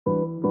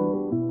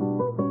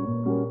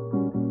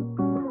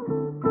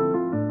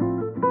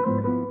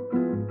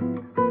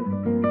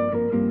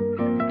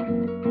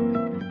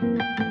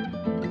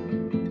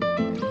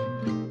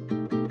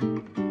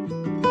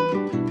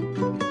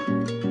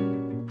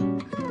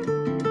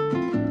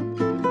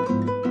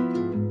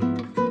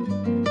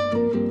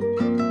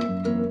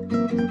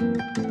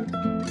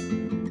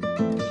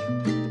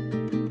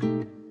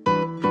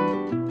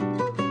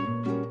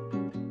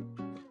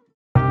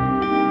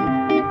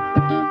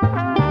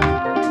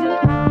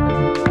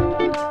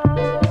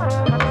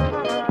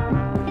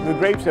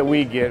grapes that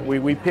we get,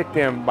 we pick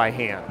them by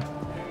hand.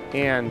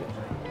 And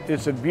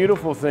it's a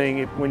beautiful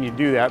thing when you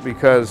do that,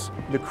 because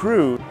the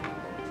crew,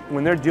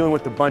 when they're dealing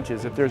with the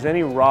bunches, if there's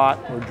any rot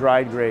or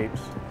dried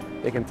grapes,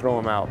 they can throw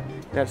them out.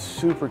 That's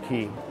super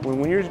key.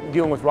 When you're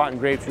dealing with rotten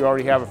grapes, you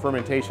already have a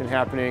fermentation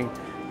happening.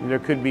 There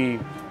could be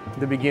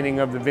the beginning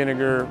of the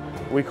vinegar.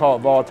 We call it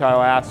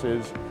volatile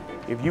acids.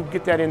 If you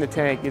get that in the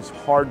tank, it's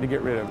hard to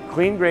get rid of.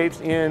 Clean grapes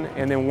in,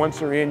 and then once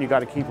they're in, you got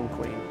to keep them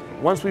clean.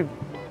 Once we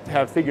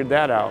have figured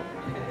that out,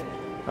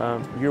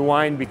 your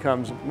wine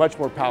becomes much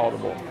more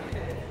palatable.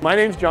 My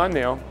name's John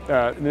Nale.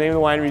 The name of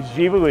the winery is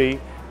Ziveli.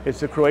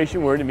 It's a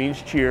Croatian word. It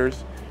means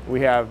cheers.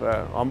 We have,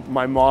 on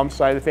my mom's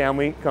side of the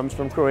family comes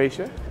from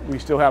Croatia. We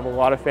still have a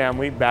lot of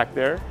family back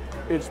there.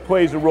 It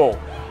plays a role.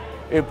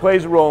 It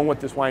plays a role in what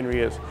this winery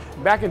is.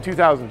 Back in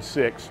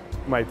 2006,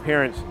 my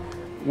parents,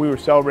 we were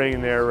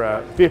celebrating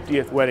their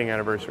 50th wedding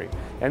anniversary,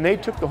 and they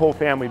took the whole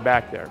family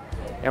back there.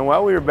 And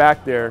while we were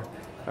back there,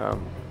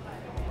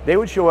 they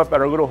would show up at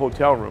our little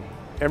hotel room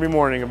every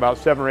morning about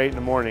 7 or 8 in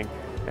the morning,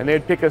 and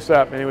they'd pick us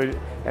up,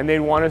 and they'd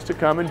want us to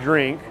come and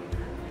drink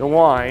the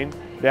wine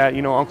that,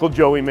 you know, Uncle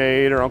Joey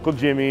made, or Uncle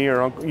Jimmy,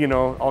 or Uncle, you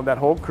know, all that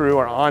whole crew,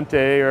 or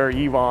Auntie, or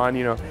Yvonne,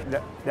 you know.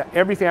 That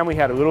every family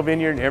had a little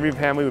vineyard, and every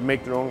family would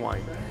make their own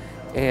wine.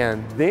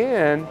 And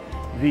then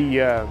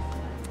the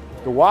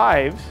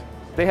wives,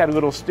 they had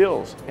little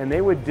stills, and they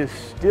would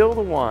distill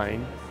the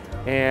wine,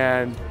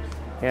 and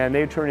they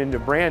would turn it into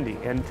brandy.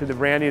 And to the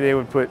brandy, they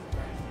would put,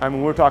 I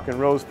mean, we're talking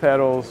rose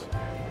petals,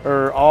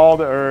 or all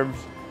the herbs,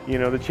 you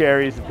know, the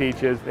cherries, the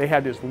peaches. They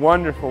had this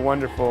wonderful,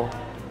 wonderful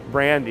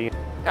brandy.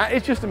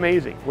 It's just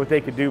amazing what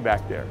they could do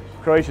back there.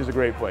 Croatia's a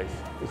great place.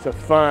 It's a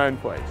fun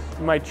place.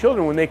 My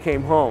children, when they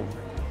came home,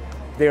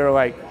 they were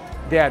like,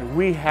 Dad,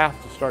 we have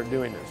to start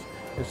doing this.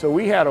 And so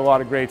we had a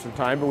lot of grapes at the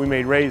time, but we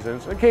made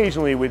raisins.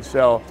 Occasionally we'd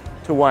sell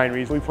to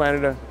wineries. We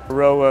planted a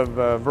row of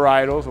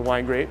varietals of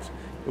wine grapes,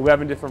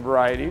 11 different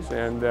varieties,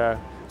 and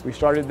we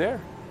started there.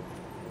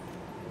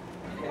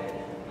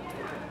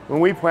 When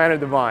we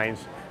planted the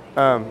vines,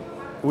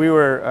 we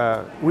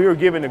were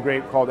given a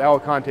grape called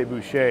Alicante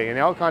Bouschet, and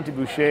Alicante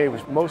Bouschet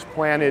was most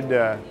planted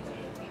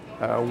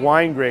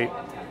wine grape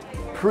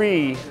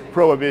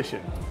pre-Prohibition,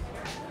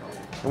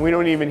 and we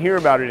don't even hear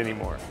about it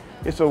anymore.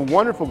 It's a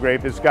wonderful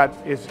grape. It's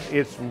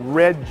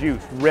red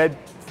juice, red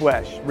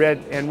flesh,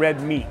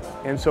 red meat,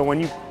 and so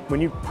when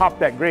you pop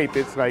that grape,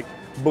 it's like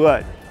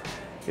blood.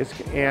 It's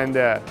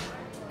a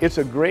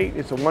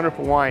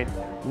wonderful wine.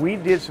 We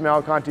did some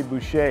Alicante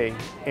Bouschet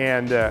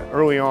and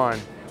early on,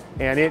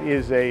 and it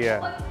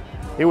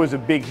was a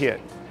big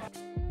hit.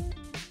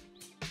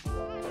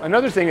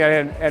 Another thing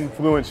that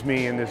influenced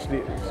me in this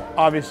is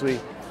obviously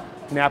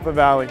Napa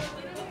Valley.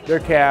 Their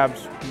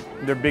cabs,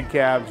 they're big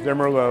cabs, they're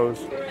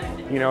Merlots.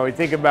 You know, you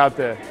think about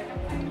the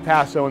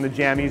Paso and the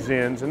Jammy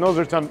Zins, and those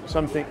are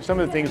some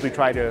of the things we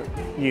try to,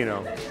 you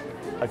know,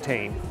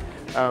 attain.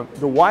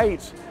 The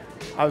whites,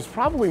 I was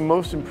probably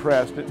most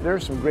impressed. There are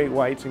some great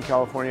whites in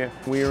California.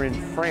 We were in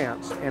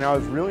France, and I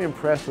was really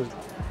impressed with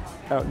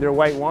their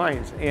white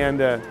wines, and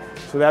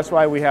so that's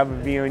why we have a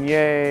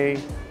Viognier,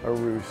 a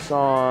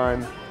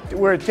Roussanne.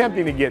 We're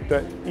attempting to get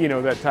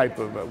that type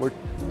of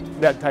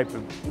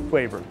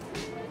flavor.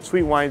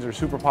 Sweet wines are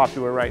super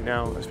popular right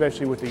now,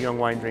 especially with the young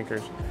wine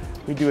drinkers.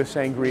 We do a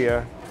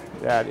Sangria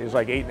that is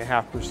like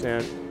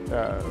 8.5%,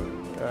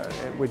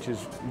 which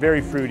is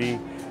very fruity,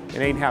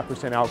 and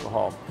 8.5%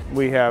 alcohol.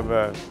 We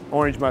have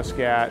orange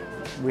muscat.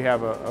 We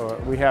have a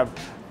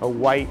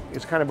white.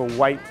 It's kind of a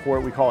white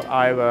port. We call it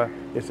Isla.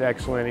 It's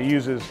excellent. It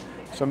uses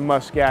some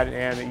muscat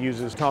and it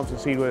uses Thompson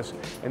seedless,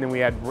 and then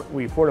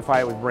we fortify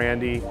it with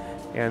brandy,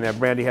 and that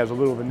brandy has a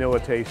little vanilla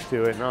taste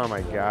to it. And oh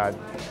my God,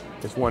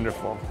 it's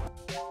wonderful.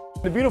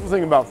 The beautiful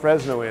thing about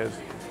Fresno is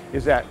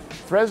that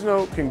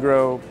Fresno can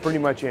grow pretty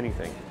much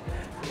anything.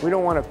 We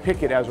don't want to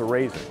pick it as a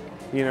raisin.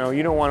 You know,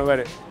 you don't want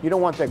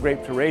that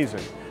grape to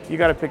raisin. You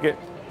got to pick it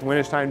when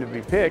it's time to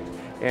be picked,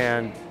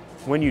 and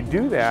when you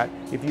do that,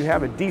 if you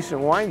have a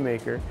decent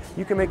winemaker,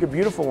 you can make a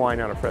beautiful wine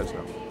out of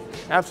Fresno.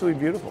 Absolutely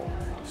beautiful.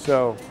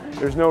 So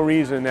there's no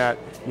reason that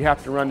you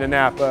have to run to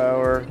Napa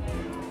or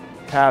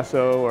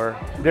Paso, or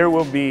there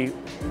will be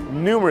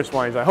numerous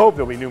wines. I hope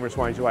there'll be numerous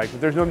wines you like, but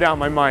there's no doubt in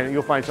my mind that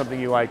you'll find something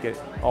you like at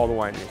all the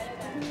wineries.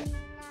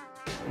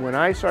 When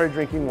I started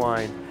drinking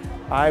wine,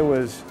 I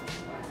was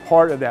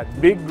part of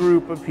that big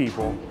group of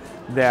people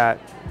that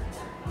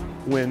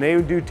when they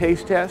would do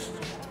taste tests,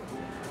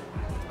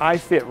 I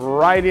fit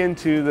right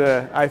into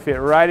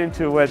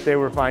what they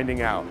were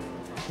finding out.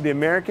 The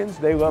Americans,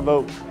 they love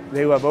oak.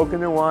 They love oak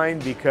in their wine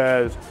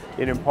because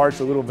it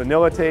imparts a little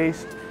vanilla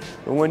taste.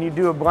 But when you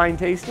do a blind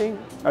tasting,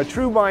 a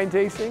true blind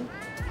tasting,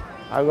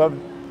 I love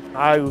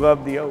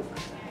the oak.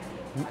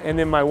 And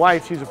then my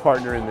wife, she's a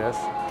partner in this,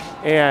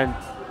 and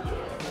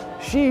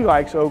she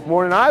likes oak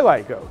more than I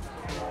like oak.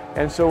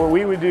 And so what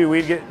we would do,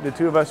 the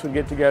two of us would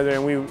get together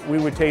and we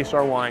would taste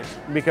our wines,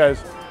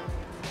 because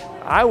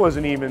I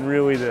wasn't even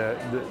really the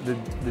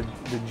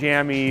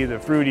jammy, the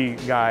fruity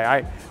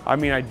guy. I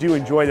mean, I do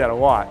enjoy that a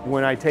lot.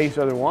 When I taste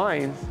other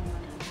wines,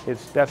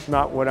 that's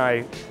not what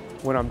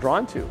I'm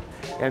drawn to.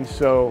 And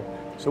so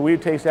we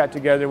taste that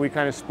together. We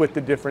kind of split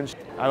the difference.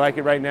 I like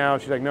it right now.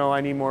 She's like, no,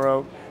 I need more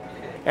oak.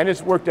 And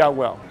it's worked out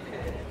well.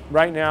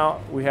 Right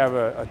now, we have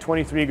a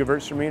 23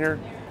 Gewürztraminer.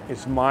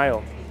 It's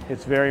mild.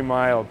 It's very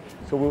mild.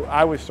 So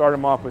I would start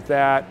them off with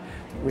that.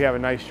 We have a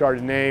nice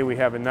Chardonnay. We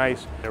have a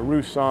nice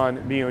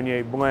Roussan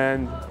Viognier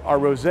blend. Our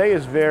Rosé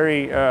is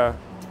very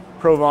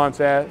Provence,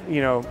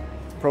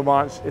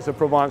 Provence. It's a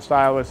Provence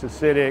style. It's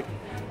acidic.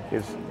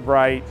 It's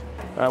bright.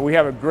 We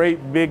have a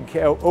great big,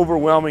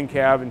 overwhelming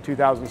cab in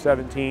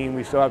 2017.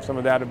 We still have some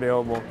of that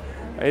available.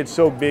 It's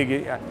so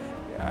big.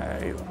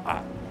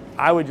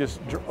 I would just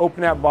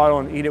open that bottle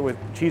and eat it with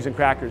cheese and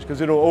crackers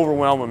because it'll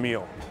overwhelm a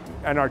meal.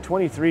 And our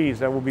 23s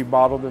that will be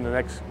bottled in the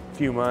next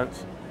few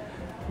months,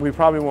 we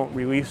probably won't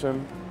release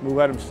them. We'll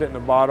let them sit in the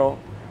bottle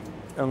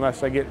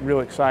unless I get real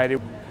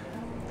excited.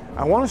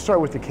 I want to start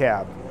with the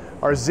cab.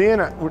 Our Zin,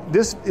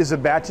 this is a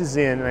batch of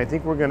Zin, and I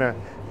think we're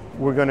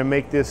gonna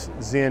make this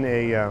Zin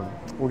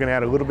we're gonna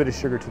add a little bit of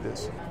sugar to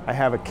this. I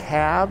have a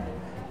cab,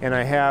 and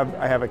I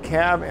have a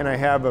cab, and I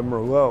have a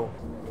Merlot.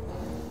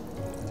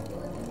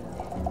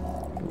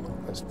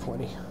 That's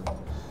plenty.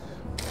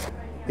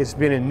 It's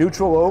been in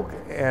neutral oak,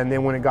 and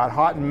then when it got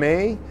hot in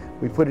May,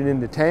 we put it in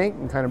the tank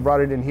and kind of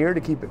brought it in here to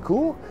keep it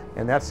cool,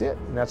 and that's it.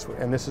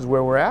 And this is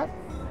where we're at.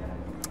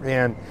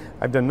 And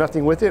I've done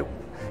nothing with it.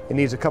 It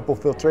needs a couple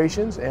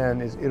filtrations,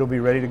 and it'll be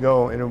ready to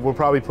go. And we'll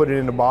probably put it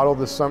in a bottle in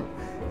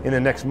the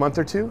next month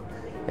or two,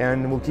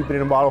 and we'll keep it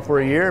in a bottle for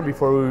a year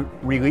before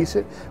we release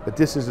it. But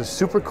this is a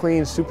super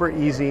clean, super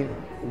easy,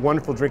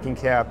 wonderful drinking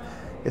cab.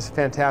 It's a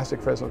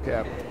fantastic Fresno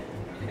cab.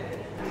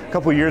 A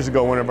couple of years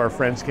ago, one of our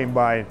friends came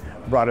by and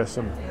brought us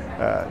some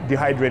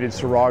dehydrated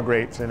Syrah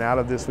grapes, and out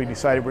of this we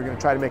decided we're going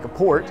to try to make a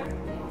port.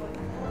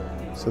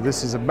 So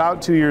this is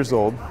about 2 years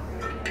old,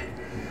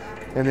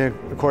 and then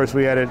of course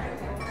we added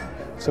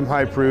some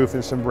high proof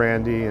and some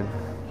brandy, and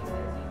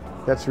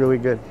that's really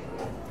good.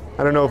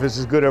 I don't know if it's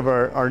as good of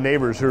our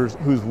neighbors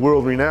who's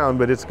world renowned,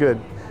 but it's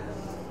good.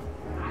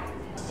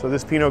 So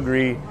this Pinot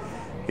Gris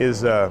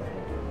it's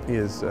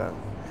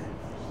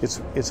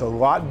a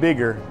lot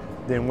bigger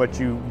than what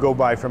you go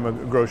buy from a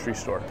grocery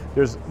store.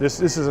 This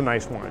is a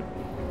nice wine.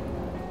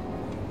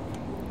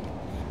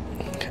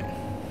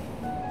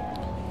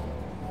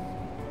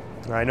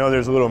 I know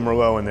there's a little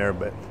Merlot in there,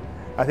 but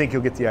I think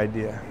you'll get the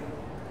idea.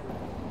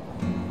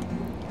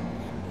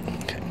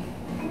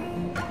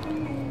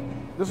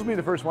 This will be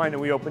the first wine that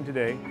we open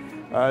today.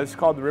 It's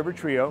called the River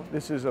Trio.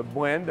 This is a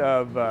blend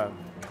of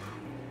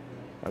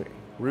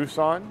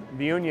Roussan,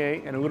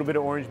 Viognier, and a little bit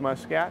of orange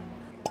muscat.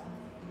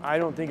 I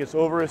don't think it's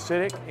over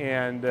acidic,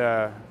 and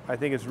I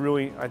think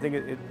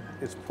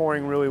it's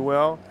pouring really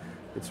well.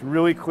 It's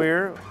really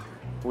clear.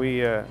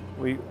 We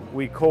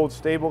cold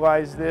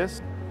stabilize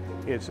this.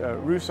 It's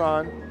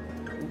Roussan,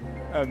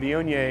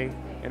 Viognier,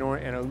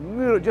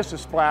 and just a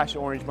splash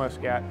of orange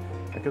muscat,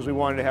 because we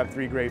wanted to have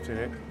 3 grapes in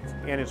it.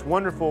 And it's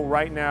wonderful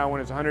right now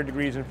when it's 100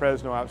 degrees in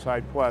Fresno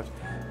outside plus.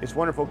 It's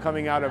wonderful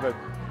coming out of a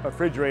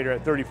refrigerator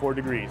at 34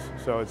 degrees.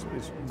 So it's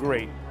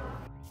great.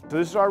 So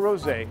this is our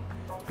Rosé.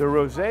 The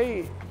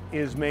Rosé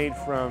is made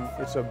from,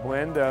 it's a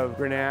blend of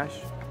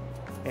Grenache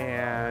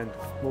and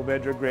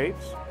Mourvedre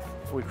grapes.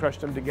 We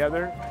crushed them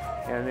together,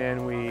 and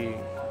then we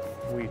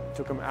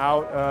took them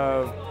out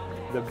of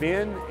the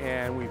bin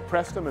and we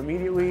pressed them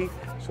immediately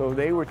so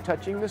they were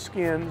touching the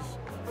skins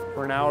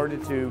for an hour to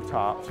 2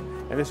 tops.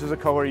 And this is the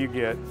color you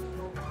get.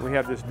 We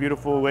have this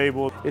beautiful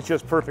label. It's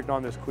just perfect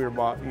on this clear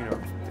bottle,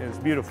 and it's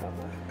beautiful.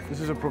 This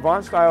is a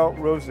Provence-style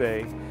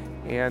Rosé,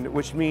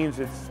 which means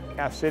it's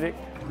acidic.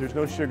 There's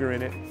no sugar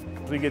in it.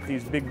 We get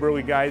these big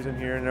burly guys in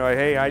here and they're like,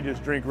 hey, I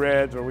just drink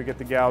reds, or we get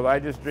the gals, I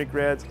just drink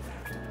reds.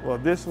 Well,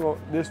 this will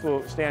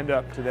stand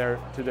up to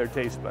their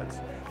taste buds.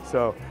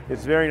 So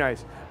it's very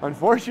nice.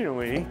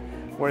 Unfortunately,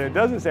 what it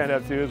doesn't stand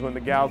up to is when the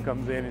gal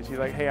comes in and she's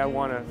like, hey, I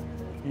want a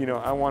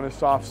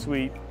soft,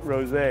 sweet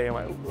rosé. I'm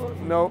like,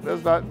 no,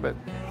 that's not, but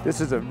this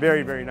is a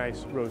very, very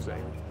nice rosé.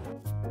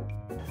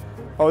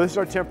 Oh, this is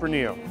our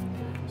Tempranillo.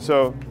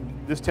 So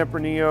this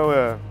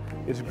Tempranillo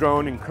is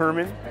grown in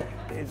Kerman.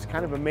 It's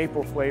kind of a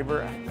maple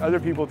flavor. Other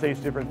people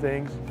taste different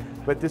things,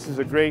 but this is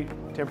a great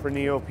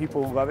Tempranillo.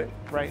 People love it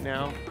right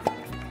now.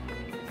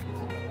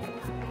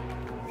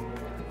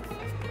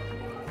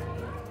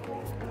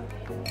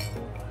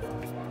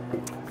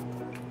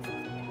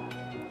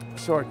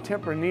 So our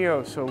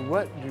Tempranillo, so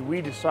what did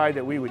we decide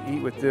that we would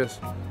eat with this?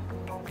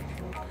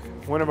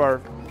 One of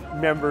our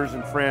members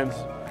and friends,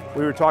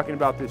 we were talking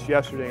about this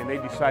yesterday, and they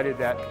decided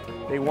that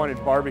they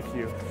wanted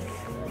barbecue.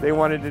 They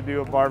wanted to do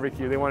a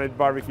barbecue. They wanted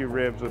barbecue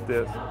ribs with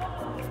this.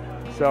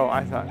 So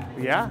I thought,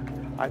 yeah,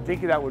 I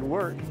think that would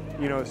work.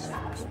 It's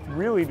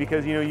really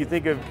because, you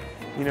think of,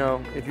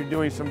 if you're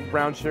doing some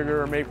brown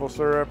sugar or maple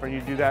syrup and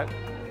you do that,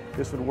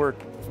 this would work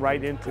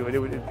right into it. It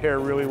would pair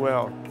really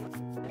well.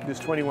 This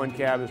 21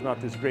 cab is not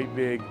this great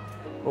big,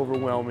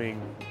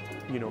 overwhelming,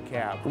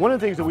 cab. One of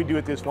the things that we do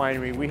at this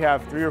winery, we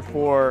have 3 or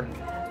 4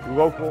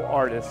 local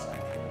artists,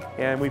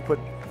 and we put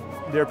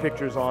their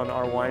pictures on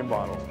our wine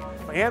bottles.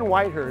 Ann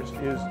Whitehurst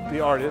is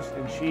the artist,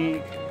 and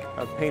she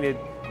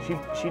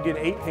she did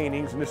 8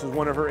 paintings, and this is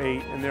one of her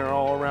 8, and they're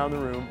all around the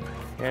room.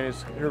 And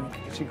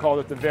she called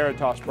it the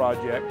Veritas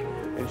Project,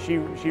 and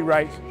she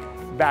writes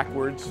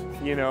backwards,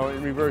 you know,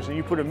 in reverse, and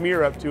you put a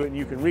mirror up to it and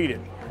you can read it.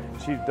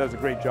 She does a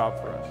great job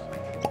for us.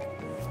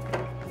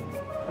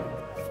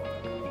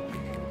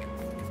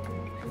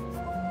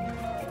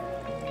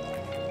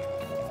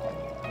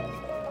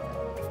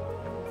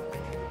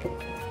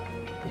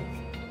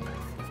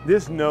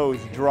 This nose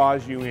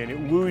draws you in. It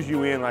woos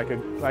you in like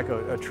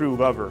a true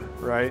lover,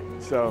 right?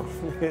 So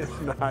it's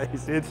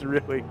nice. It's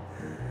really,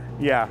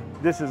 yeah,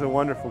 this is a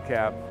wonderful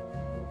cab.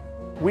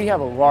 We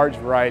have a large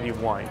variety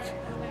of wines.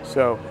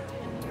 So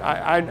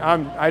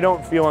I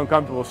don't feel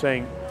uncomfortable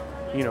saying,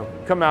 you know,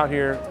 come out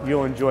here,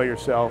 you'll enjoy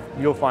yourself,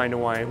 you'll find a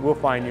wine, we'll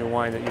find you a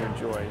wine that you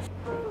enjoy.